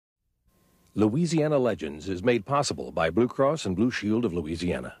Louisiana Legends is made possible by Blue Cross and Blue Shield of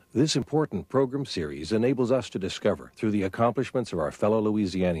Louisiana. This important program series enables us to discover, through the accomplishments of our fellow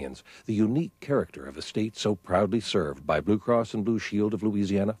Louisianians, the unique character of a state so proudly served by Blue Cross and Blue Shield of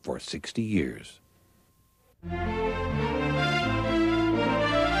Louisiana for 60 years.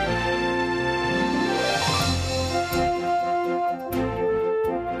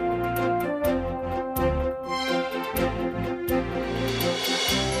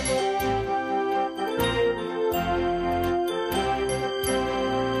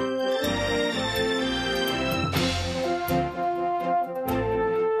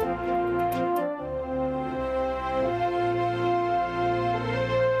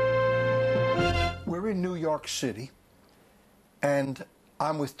 New York City, and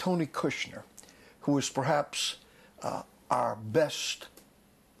I'm with Tony Kushner, who is perhaps our best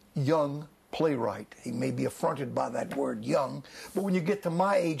young playwright. He may be affronted by that word young, but when you get to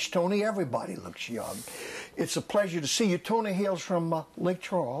my age, Tony, everybody looks young. It's a pleasure to see you. Tony hails from Lake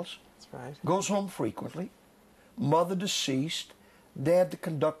Charles. That's right. Goes home frequently. Mother deceased. Dad the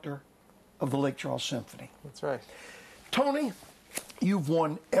conductor of the Lake Charles Symphony. That's right. Tony, you've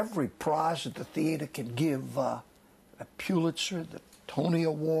won every prize that the theater can give, the Pulitzer, the Tony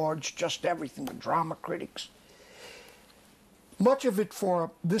Awards, just everything, the drama critics. Much of it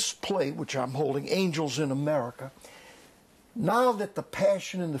for this play, which I'm holding, Angels in America. Now that the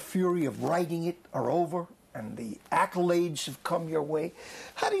passion and the fury of writing it are over and the accolades have come your way,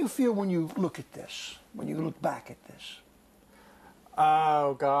 how do you feel when you look at this, when you look back at this?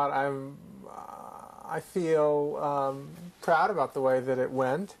 Oh, God, I feel proud about the way that it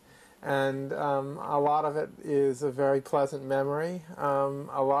went, and a lot of it is a very pleasant memory.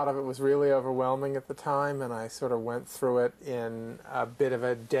 A lot of it was really overwhelming at the time, and I sort of went through it in a bit of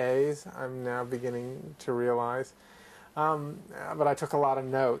a daze, I'm now beginning to realize. But I took a lot of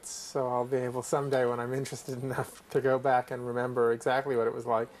notes, so I'll be able someday, when I'm interested enough, to go back and remember exactly what it was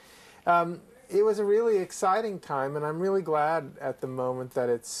like. It was a really exciting time, and I'm really glad at the moment that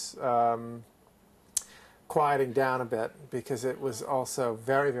it's quieting down a bit, because it was also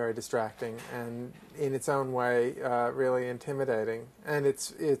very, very distracting and in its own way really intimidating. And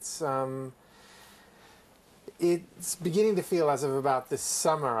it's beginning to feel as of about this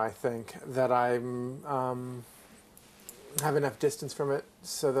summer, I think, that I'm have enough distance from it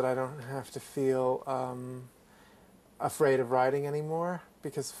so that I don't have to feel afraid of writing anymore,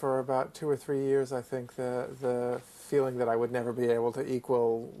 because for about 2 or 3 years I think the feeling that I would never be able to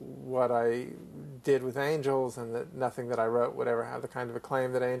equal what I did with Angels, and that nothing that I wrote would ever have the kind of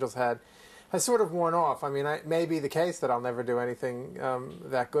acclaim that Angels had, has sort of worn off. I mean, it may be the case that I'll never do anything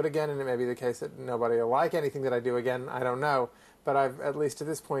that good again, and it may be the case that nobody will like anything that I do again. I don't know. But I've, at least to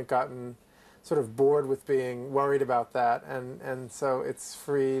this point, gotten sort of bored with being worried about that, and so it's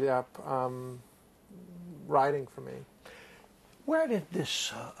freed up writing for me. Where did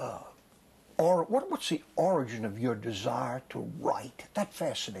this, what's the origin of your desire to write? That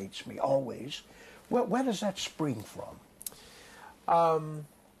fascinates me always. Where does that spring from?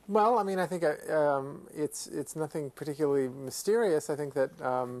 Well, I mean, I think it's nothing particularly mysterious. I think that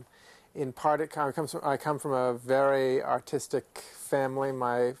in part I come from a very artistic family.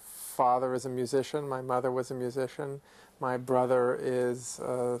 My father is a musician. My mother was a musician. My brother is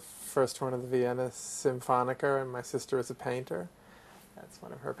first horn of the Vienna Symphonica, and my sister is a painter. That's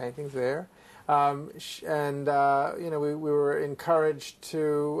one of her paintings there. And you know, we were encouraged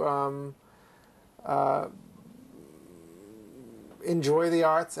to enjoy the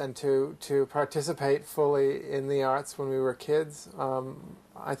arts and to participate fully in the arts when we were kids.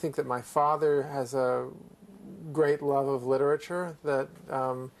 I think that my father has a great love of literature, that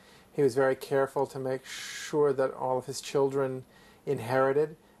he was very careful to make sure that all of his children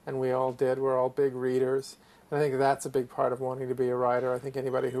inherited, and we all did. We're all big readers. And I think that's a big part of wanting to be a writer. I think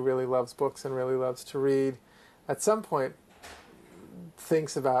anybody who really loves books and really loves to read at some point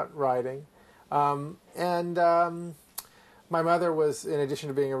thinks about writing. My mother was, in addition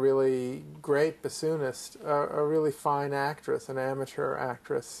to being a really great bassoonist, a really fine actress, an amateur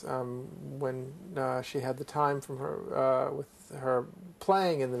actress, when she had the time from her, with her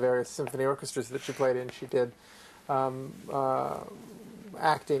playing in the various symphony orchestras that she played in. She did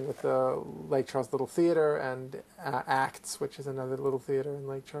acting with the Lake Charles Little Theater and Acts, which is another little theater in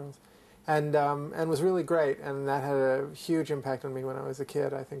Lake Charles, and was really great, and that had a huge impact on me when I was a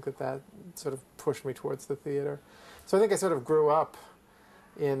kid. I think that sort of pushed me towards the theater. So I think I sort of grew up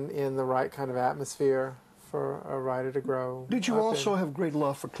in the right kind of atmosphere for a writer to grow. Did you also have great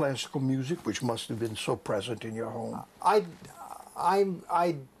love for classical music, which must have been so present in your home?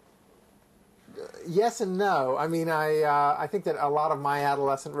 Yes and no. I mean, I think that a lot of my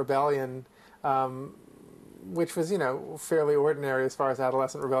adolescent rebellion which was, fairly ordinary as far as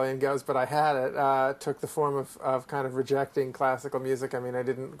adolescent rebellion goes, but I had it. Took the form of kind of rejecting classical music. I mean, I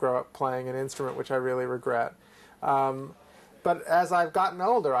didn't grow up playing an instrument, which I really regret. But as I've gotten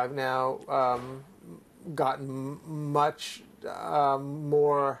older, I've now gotten much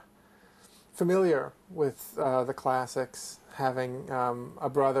more familiar with the classics. Having a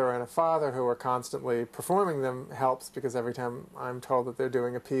brother and a father who are constantly performing them helps, because every time I'm told that they're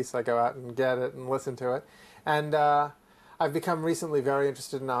doing a piece, I go out and get it and listen to it. And I've become recently very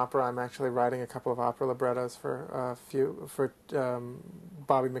interested in opera. I'm actually writing a couple of opera librettos for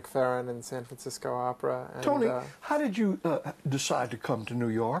Bobby McFerrin and San Francisco Opera. And, Tony, how did you decide to come to New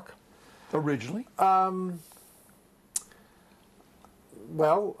York originally?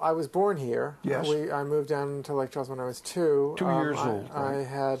 Well, I was born here. Yes. I moved down to Lake Charles when I was 2. 2 years old. I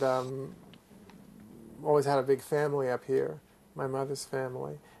had always had a big family up here, my mother's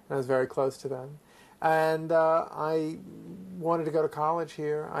family, and I was very close to them. And I wanted to go to college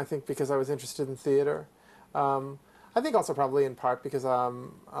here, I think because I was interested in theater. I think also probably in part because,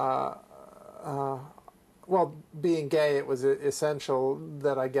 well, being gay, it was essential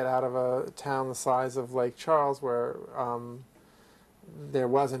that I get out of a town the size of Lake Charles where there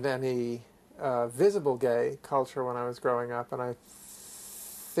wasn't any visible gay culture when I was growing up, and I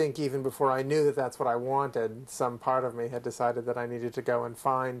think even before I knew that that's what I wanted, some part of me had decided that I needed to go and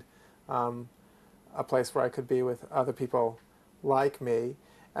find a place where I could be with other people like me.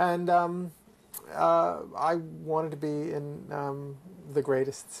 And I wanted to be in the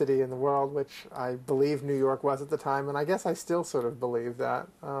greatest city in the world, which I believed New York was at the time, and I guess I still sort of believe that.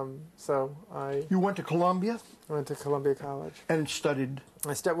 You went to Columbia? I went to Columbia College. And studied?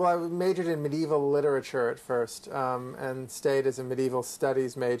 Well, I majored in medieval literature at first, and stayed as a medieval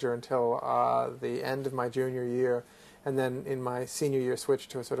studies major until the end of my junior year, and then in my senior year switched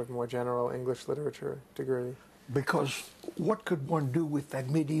to a sort of more general English literature degree. Because what could one do with that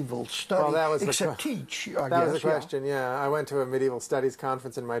medieval study except teach, I guess? That was the question, yeah. I went to a medieval studies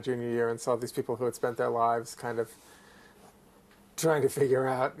conference in my junior year and saw these people who had spent their lives kind of trying to figure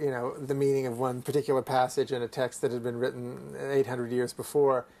out, the meaning of one particular passage in a text that had been written 800 years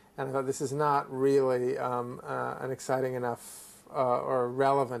before. And I thought, this is not really an exciting enough or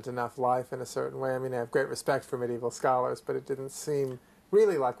relevant enough life in a certain way. I mean, I have great respect for medieval scholars, but it didn't seem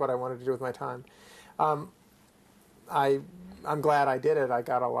really like what I wanted to do with my time. I'm glad I did it. I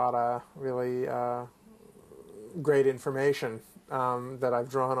got a lot of really great information that I've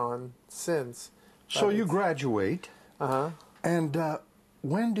drawn on since. So you graduate. Uh-huh. And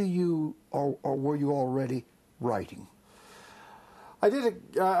when do you, or were you already writing? I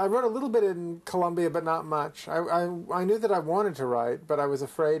wrote a little bit in Columbia, but not much. I knew that I wanted to write, but I was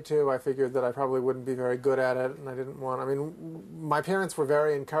afraid to. I figured that I probably wouldn't be very good at it, and I didn't want. I mean, my parents were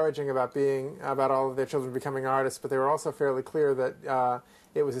very encouraging about all of their children becoming artists, but they were also fairly clear that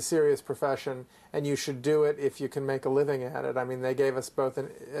it was a serious profession, and you should do it if you can make a living at it. I mean, they gave us both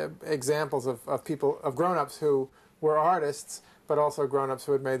examples of people, of grown-ups who were artists, but also grown-ups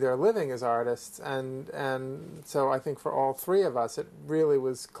who had made their living as artists. And so I think for all three of us, it really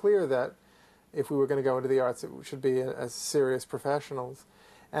was clear that if we were going to go into the arts, it should be as serious professionals.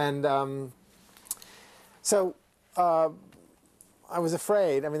 And so I was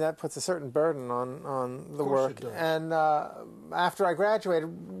afraid. I mean, that puts a certain burden on the work. It does. And after I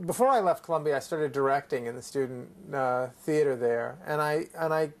graduated, before I left Columbia, I started directing in the student theater there. And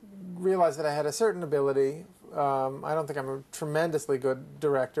I realized that I had a certain ability. I don't think I'm a tremendously good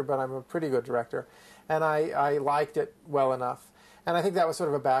director, but I'm a pretty good director. And I liked it well enough. And I think that was sort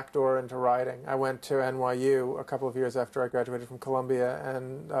of a backdoor into writing. I went to NYU a couple of years after I graduated from Columbia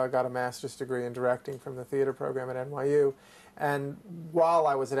and got a master's degree in directing from the theater program at NYU. And while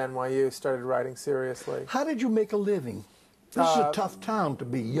I was at NYU, started writing seriously. How did you make a living? This is a tough town to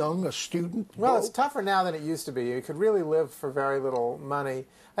be young, a student. Well, it's tougher now than it used to be. You could really live for very little money.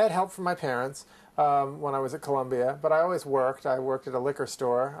 I had help from my parents when I was at Columbia, but I always worked. I worked at a liquor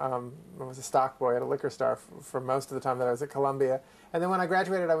store. I was a stock boy at a liquor store for most of the time that I was at Columbia. And then when I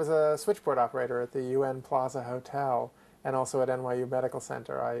graduated, I was a switchboard operator at the UN Plaza Hotel and also at NYU Medical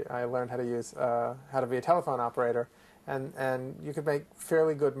Center. I learned how to use how to be a telephone operator, and you could make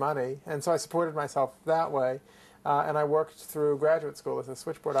fairly good money. And so I supported myself that way. And I worked through graduate school as a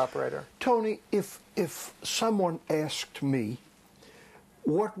switchboard operator. Tony, if someone asked me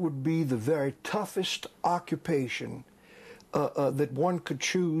what would be the very toughest occupation that one could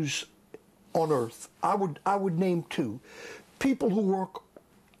choose on Earth, I would name two. People who work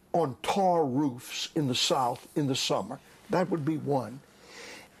on tar roofs in the South in the summer, that would be one.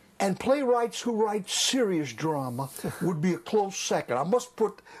 And playwrights who write serious drama would be a close second. I must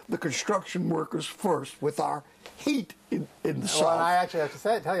put the construction workers first with our heat in the South. Well, and I actually have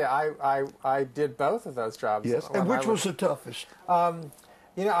to tell you, I did both of those jobs. Yes, and which was the toughest?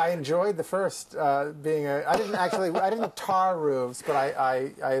 You know, I enjoyed the first being a. I didn't tar roofs, but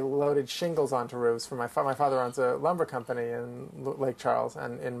I loaded shingles onto roofs for my father owns a lumber company in Lake Charles,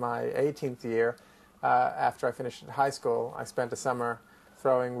 and in my 18th year, after I finished high school, I spent a summer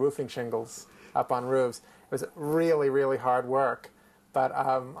throwing roofing shingles up on roofs. It was really, really hard work, but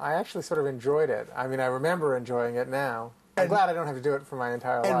I actually sort of enjoyed it. I mean, I remember enjoying it now. I'm glad I don't have to do it for my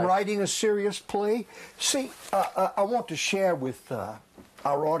entire life. And writing a serious play? See, I want to share with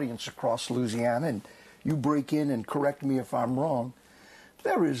our audience across Louisiana, and you break in and correct me if I'm wrong,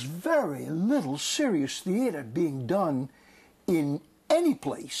 there is very little serious theater being done in any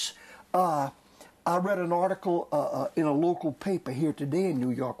place. I read an article in a local paper here today in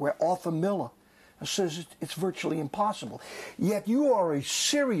New York where Arthur Miller says it's virtually impossible. Yet you are a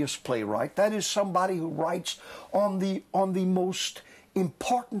serious playwright. That is somebody who writes on the most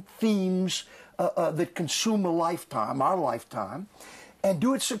important themes that consume a lifetime, our lifetime, and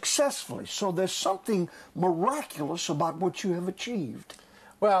do it successfully. So there's something miraculous about what you have achieved.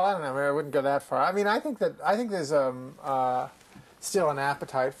 Well, I don't know. I wouldn't go that far. I mean, I think there's still an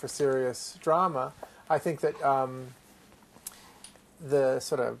appetite for serious drama. I think that the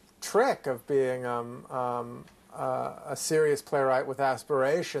sort of trick of being a serious playwright with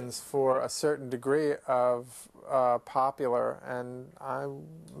aspirations for a certain degree of popular, and I'm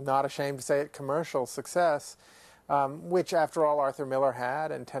not ashamed to say it, commercial success, which, after all, Arthur Miller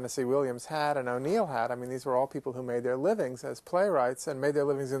had, and Tennessee Williams had, and O'Neill had. I mean, these were all people who made their livings as playwrights and made their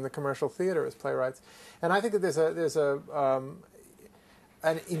livings in the commercial theater as playwrights. And I think that there's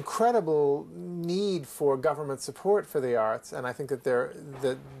an incredible need for government support for the arts, and I think that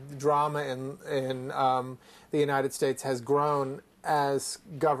the drama in the United States has grown as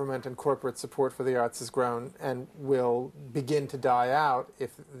government and corporate support for the arts has grown, and will begin to die out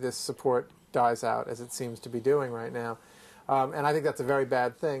if this support dies out, as it seems to be doing right now. And I think that's a very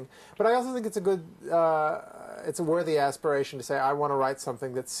bad thing. But I also think it's it's a worthy aspiration to say, I want to write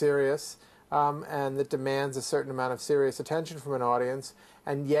something that's serious, and that demands a certain amount of serious attention from an audience,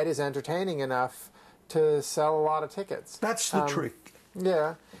 and yet is entertaining enough to sell a lot of tickets. That's the trick.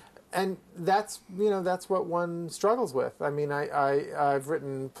 Yeah, and that's what one struggles with. I mean, I've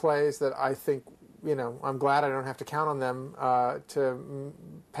written plays that I think, I'm glad I don't have to count on them to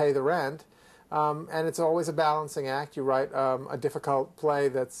pay the rent. And it's always a balancing act. You write a difficult play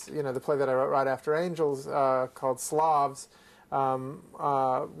that's, the play that I wrote right after Angels called Slavs,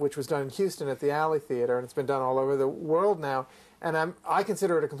 which was done in Houston at the Alley Theater, and it's been done all over the world now. And I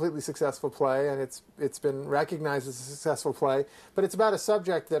consider it a completely successful play, and it's been recognized as a successful play. But it's about a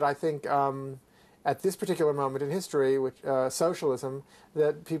subject that I think, at this particular moment in history, which socialism,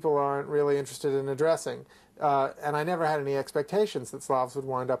 that people aren't really interested in addressing. And I never had any expectations that Slavs would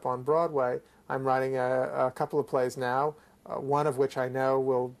wind up on Broadway. I'm writing a couple of plays now, one of which I know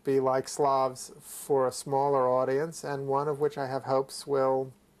will be like Slavs for a smaller audience, and one of which I have hopes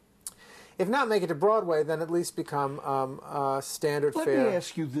will, if not make it to Broadway, then at least become standard fare. Let me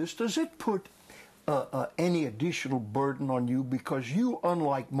ask you this. Does it put any additional burden on you? Because you,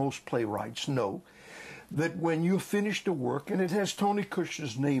 unlike most playwrights, know that when you finish the work, and it has Tony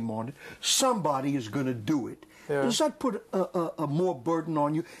Kushner's name on it, somebody is going to do it. Yeah. Does that put a more burden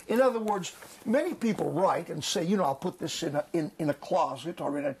on you? In other words, many people write and say, I'll put this in a closet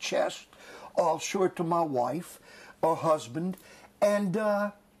or in a chest, or I'll show it to my wife or husband, and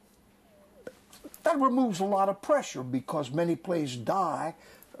that removes a lot of pressure, because many plays die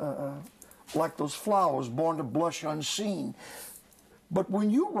like those flowers born to blush unseen. But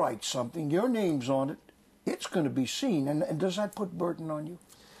when you write something, your name's on it, it's going to be seen. And does that put burden on you?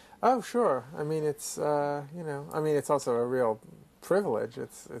 Oh, sure. I mean, it's, it's also a real privilege.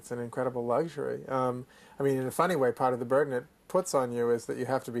 It's an incredible luxury. I mean, in a funny way, part of the burden it puts on you is that you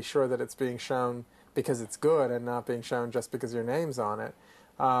have to be sure that it's being shown because it's good and not being shown just because your name's on it.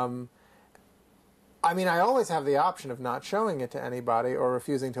 I mean, I always have the option of not showing it to anybody or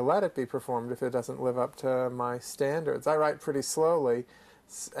refusing to let it be performed if it doesn't live up to my standards. I write pretty slowly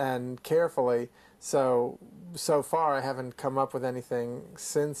and carefully, so far I haven't come up with anything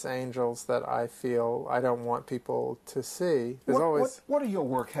since Angels that I feel I don't want people to see. What are your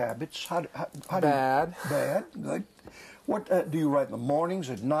work habits? How bad. Bad? Good. What do you write in the mornings,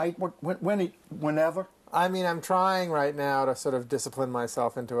 at night? Whenever? I mean, I'm trying right now to sort of discipline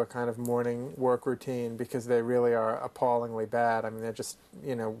myself into a kind of morning work routine, because they really are appallingly bad. I mean, they're just,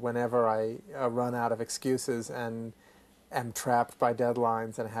 whenever I run out of excuses and am trapped by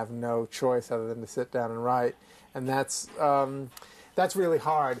deadlines and have no choice other than to sit down and write. And that's really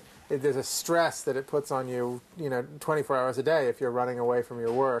hard. There's a stress that it puts on you, 24 hours a day if you're running away from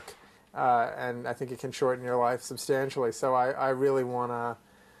your work. And I think it can shorten your life substantially. So I really want to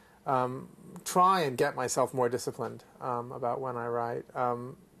try and get myself more disciplined about when I write.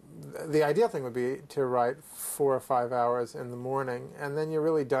 The ideal thing would be to write 4 or 5 hours in the morning, and then you're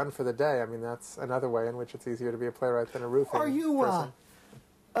really done for the day. I mean, that's another way in which it's easier to be a playwright than a roofing person.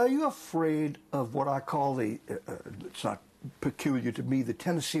 Are you afraid of what I call it's not peculiar to me, the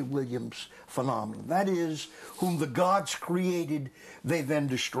Tennessee Williams phenomenon? That is, whom the gods created, they then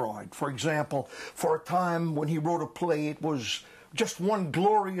destroyed. For example, for a time when he wrote a play, it was just one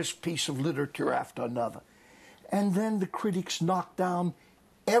glorious piece of literature after another. And then the critics knocked down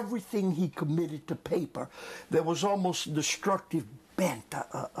everything he committed to paper. There was almost a destructive bent.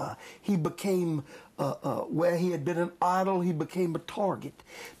 He became, where he had been an idol, he became a target.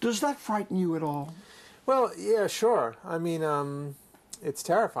 Does that frighten you at all? Well, yeah, sure. I mean, it's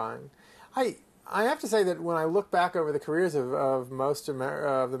terrifying. I have to say that when I look back over the careers of most of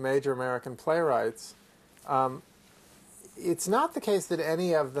the major American playwrights, it's not the case that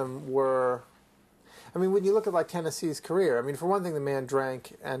any of them were... I mean, when you look at, like, Tennessee's career, I mean, for one thing, the man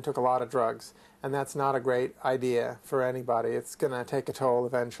drank and took a lot of drugs, and that's not a great idea for anybody. It's going to take a toll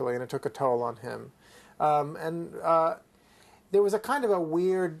eventually, and it took a toll on him. There was a kind of a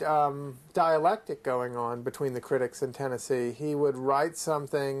weird dialectic going on between the critics in Tennessee. He would write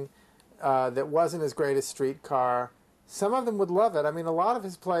something that wasn't as great as Streetcar. Some of them would love it. I mean, a lot of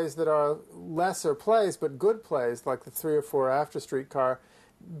his plays that are lesser plays, but good plays, like the 3 or 4 after Streetcar,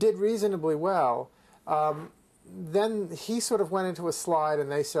 did reasonably well. Then he sort of went into a slide and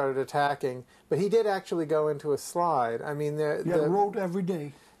they started attacking, but he did actually go into a slide. I mean, wrote every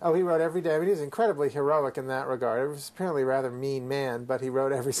day. Oh, he wrote every day. I mean, he was incredibly heroic in that regard. He was apparently a rather mean man, but he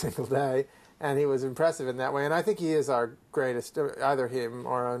wrote every single day, and he was impressive in that way. And I think he is our greatest, either him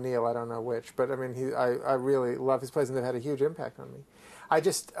or O'Neill, I don't know which. But, I mean, I really love his plays, and they've had a huge impact on me. I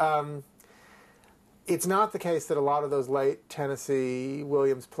just... it's not the case that a lot of those late Tennessee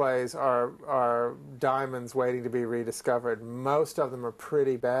Williams plays are diamonds waiting to be rediscovered. Most of them are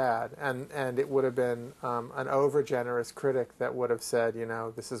pretty bad, and it would have been an over-generous critic that would have said,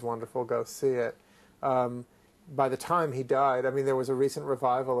 this is wonderful, go see it. By the time he died, I mean, there was a recent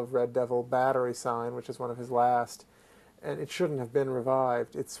revival of Red Devil Battery Sign, which is one of his last, and it shouldn't have been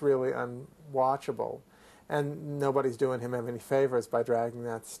revived. It's really unwatchable. And nobody's doing him any favors by dragging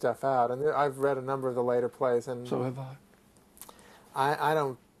that stuff out. And I've read a number of the later plays, and so have I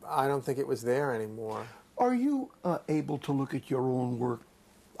don't think it was there anymore. Are you able to look at your own work?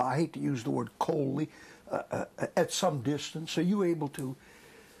 I hate to use the word coldly, at some distance. Are you able to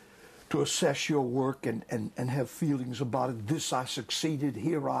assess your work and have feelings about it? This I succeeded.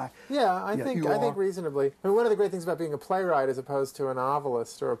 Here I. Yeah, I think reasonably. I mean, one of the great things about being a playwright as opposed to a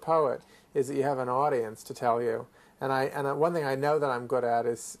novelist or a poet is that you have an audience to tell you. And one thing I know that I'm good at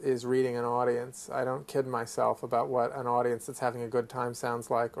is reading an audience. I don't kid myself about what an audience that's having a good time sounds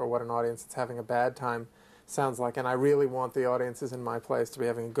like or what an audience that's having a bad time sounds like. And I really want the audiences in my plays to be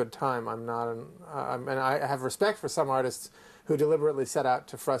having a good time. And I have respect for some artists who deliberately set out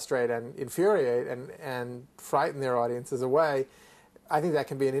to frustrate and infuriate and frighten their audiences away. I think that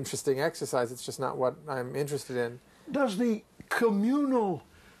can be an interesting exercise. It's just not what I'm interested in. Does the communal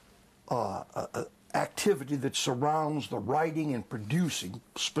activity that surrounds the writing and producing,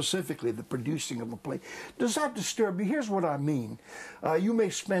 specifically the producing of a play, does that disturb you? Here's what I mean. You may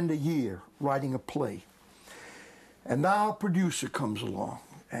spend a year writing a play, and now a producer comes along,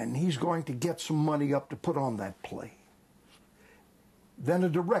 and he's going to get some money up to put on that play. Then a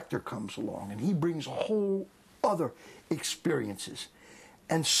director comes along, and he brings a whole other experiences.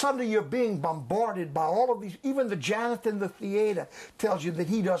 And suddenly you're being bombarded by all of these. Even the janitor in the theater tells you that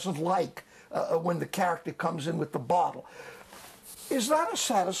he doesn't like when the character comes in with the bottle. Is that a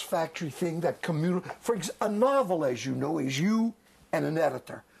satisfactory thing, that communal? For example, a novel, as you know, is you and an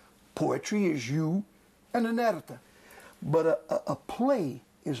editor. Poetry is you and an editor. But a play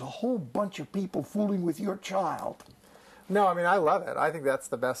is a whole bunch of people fooling with your child. No, I mean, I love it. I think that's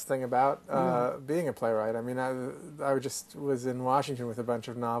the best thing about being a playwright. I mean, I just was in Washington with a bunch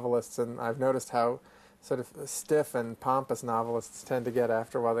of novelists, and I've noticed how sort of stiff and pompous novelists tend to get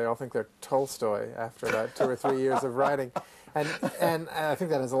after a while. They all think they're Tolstoy after about 2 or 3 years of writing. And I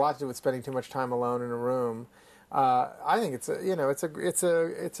think that has a lot to do with spending too much time alone in a room. I think it's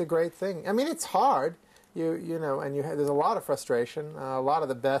a great thing. I mean, it's hard. There's a lot of frustration. A lot of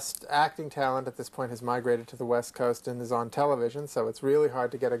the best acting talent at this point has migrated to the West Coast and is on television, so it's really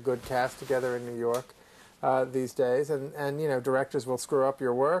hard to get a good cast together in New York. these days, and you know, directors will screw up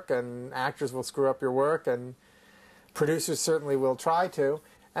your work, and actors will screw up your work, and producers certainly will try to,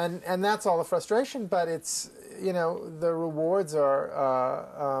 and that's all the frustration. But it's, you know, the rewards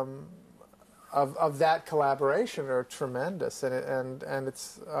are of that collaboration are tremendous, and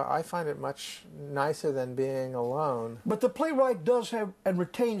it's I find it much nicer than being alone. But the playwright does have and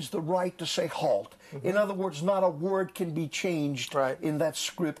retains the right to say halt. Mm-hmm. In other words, not a word can be changed in that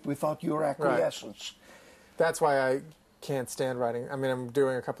script without your acquiescence. Right. That's why I can't stand writing. I mean, I'm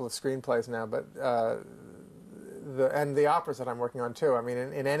doing a couple of screenplays now, but the operas that I'm working on too. I mean,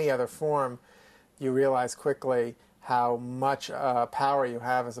 in any other form, you realize quickly how much power you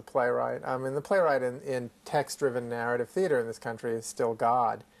have as a playwright. I mean, the playwright in text-driven narrative theater in this country is still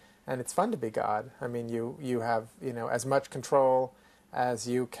God, and it's fun to be God. I mean, you have, you know, as much control as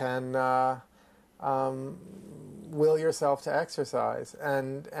you can will yourself to exercise,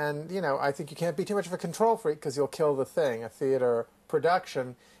 and you know, I think you can't be too much of a control freak because you'll kill the thing. A theater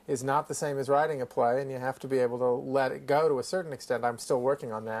production is not the same as writing a play, and you have to be able to let it go to a certain extent. I'm still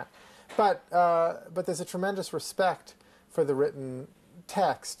working on that. But there's a tremendous respect for the written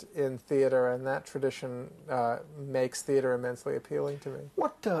text in theater, and that tradition makes theater immensely appealing to me.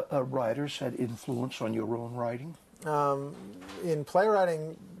 What writers had influence on your own writing? In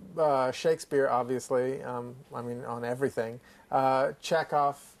playwriting, Shakespeare, obviously. I mean, on everything.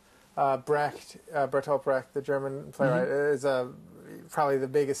 Chekhov, Brecht, Bertolt Brecht, the German playwright, is probably the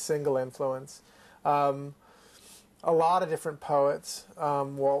biggest single influence. A lot of different poets,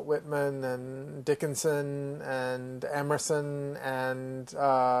 Walt Whitman and Dickinson and Emerson and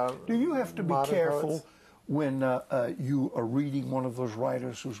do you have to be careful poets? When you are reading one of those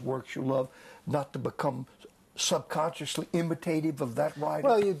writers whose works you love, not to become subconsciously imitative of that writer?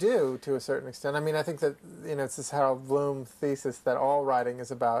 Well, you do to a certain extent. I mean, I think that, you know, it's this Harold Bloom thesis that all writing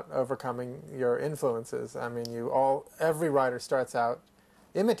is about overcoming your influences. I mean, every writer starts out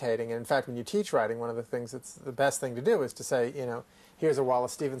imitating. And in fact, when you teach writing, one of the things that's the best thing to do is to say, you know, here's a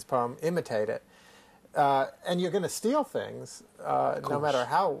Wallace Stevens poem, imitate it. And you're going to steal things, no matter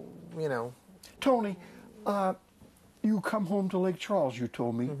how, you know. Tony, you come home to Lake Charles, you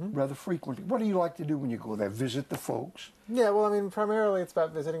told me, rather frequently. What do you like to do when you go there? Visit the folks? Yeah, well, I mean, primarily it's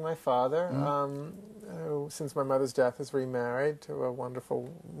about visiting my father, who, since my mother's death, is remarried to a wonderful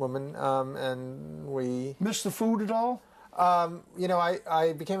woman, and we... Miss the food at all? You know,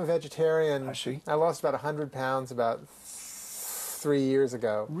 I became a vegetarian. I see. I lost about 100 pounds about 3 years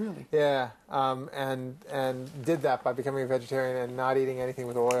ago. Really? Yeah, and did that by becoming a vegetarian and not eating anything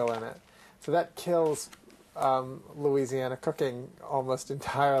with oil in it. So that kills Louisiana cooking almost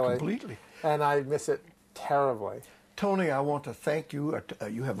entirely. Completely. And I miss it terribly. Tony, I want to thank you.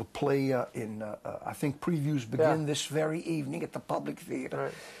 You have a play I think previews begin this very evening at the Public Theater.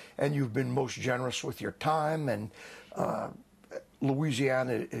 Right. And you've been most generous with your time, and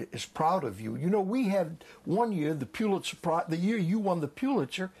Louisiana is proud of you. You know, we had one year, the Pulitzer Prize, the year you won the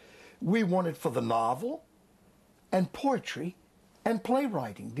Pulitzer, we won it for the novel and poetry and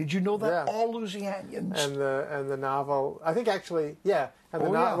playwriting. Did you know that? Yeah. All Louisianians. And the novel, I think actually, yeah, and the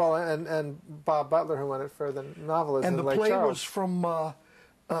novel, and Bob Butler, who won it for the novel, is in Lake Charles. And the play was from,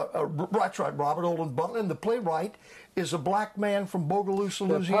 that's right, Robert Olin Butler, and the playwright is a black man from Bogalusa,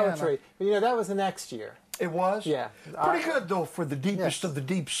 Louisiana. Poetry. But, you know, that was the next year. It was? Yeah. Pretty good, though, for the deepest of the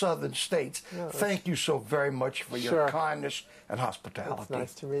deep southern states. Yeah, thank you so very much for your kindness and hospitality. It's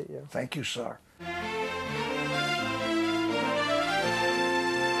nice to meet you. Thank you, sir.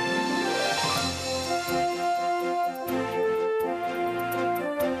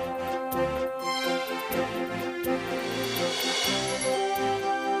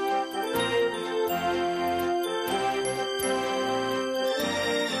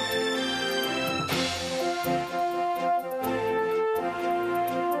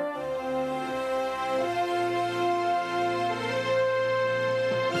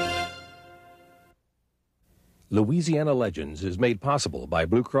 Louisiana Legends is made possible by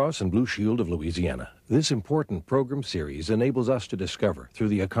Blue Cross and Blue Shield of Louisiana. This important program series enables us to discover, through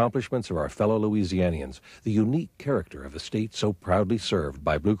the accomplishments of our fellow Louisianians, the unique character of a state so proudly served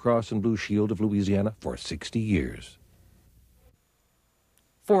by Blue Cross and Blue Shield of Louisiana for 60 years.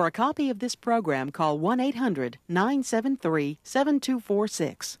 For a copy of this program, call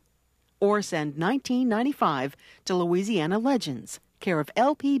 1-800-973-7246 or send $19.95 to Louisiana Legends, care of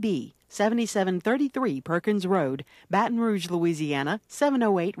LPB, 7733 Perkins Road, Baton Rouge, Louisiana,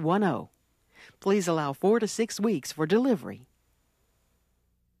 70810. Please allow 4 to 6 weeks for delivery.